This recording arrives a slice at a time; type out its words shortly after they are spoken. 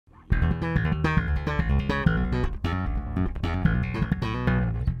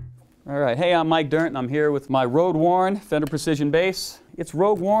right, hey, I'm Mike Dirnt, and I'm here with my road-worn Fender Precision bass. It's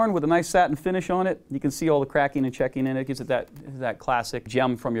road-worn with a nice satin finish on it. You can see all the cracking and checking in it. It gives it that classic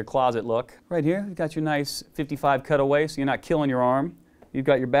gem from your closet look. Right here, you've got your nice 55 cutaway, so you're not killing your arm. You've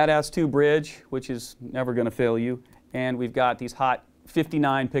got your Badass 2 bridge, which is never going to fail you. And we've got these hot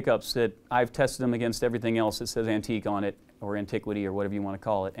 59 pickups that I've tested them against everything else that says antique on it, or antiquity, or whatever you want to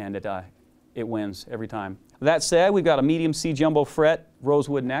call it, and it wins every time. That said, we've got a medium C jumbo fret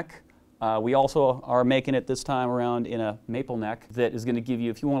rosewood neck. We also are making it this time around in a maple neck that is going to give you,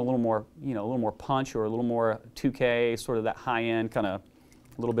 if you want a little more, a little more punch or a little more 2K, sort of that high-end kind of,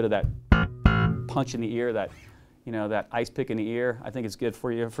 a little bit of that punch in the ear, that, that ice pick in the ear. I think it's good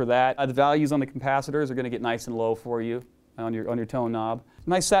for you for that. The values on the capacitors are going to get nice and low for you on your tone knob.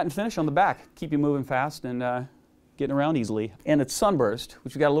 Nice satin finish on the back, keep you moving fast and getting around easily. And it's Sunburst,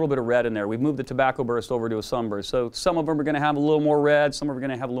 which we got a little bit of red in there. We've moved the tobacco burst over to a Sunburst. So some of them are going to have a little more red, some are going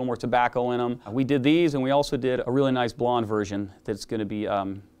to have a little more tobacco in them. We did these, and we also did a really nice blonde version that's going to be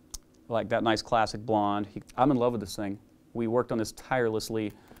like that nice classic blonde. I'm in love with this thing. We worked on this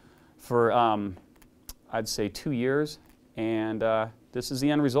tirelessly for, I'd say, 2 years, and this is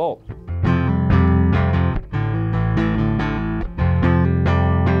the end result.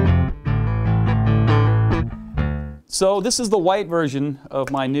 So this is the white version of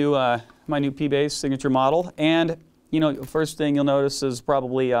my new P-Bass signature model, and first thing you'll notice is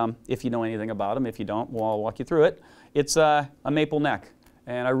probably, if you know anything about them, if you don't, well, I'll walk you through it. It's a maple neck,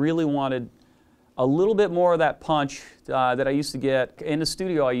 and I really wanted a little bit more of that punch that I used to get. In the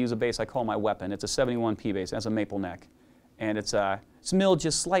studio I use a bass I call my weapon. It's a 71 P-Bass, it has a maple neck, and it's milled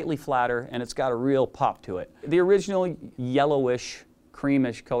just slightly flatter, and it's got a real pop to it. The original yellowish,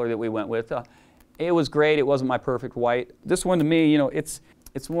 creamish color that we went with, it was great. It wasn't my perfect white. This one to me, it's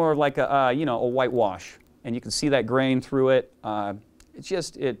more like a whitewash, and you can see that grain through it.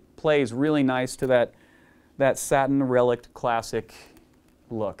 It plays really nice to that satin relic classic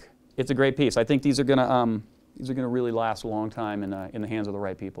look. It's a great piece. I think these are gonna really last a long time in the hands of the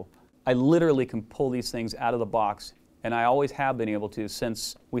right people. I literally can pull these things out of the box, and I always have been able to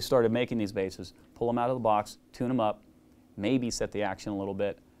since we started making these basses. Pull them out of the box, tune them up, maybe set the action a little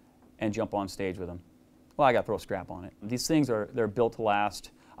bit, and jump on stage with them. Well, I got to throw a strap on it. These things they're built to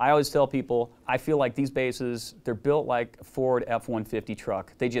last. I always tell people, I feel like these basses, they're built like a Ford F-150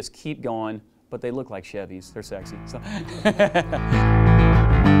 truck. They just keep going, but they look like Chevys. They're sexy. So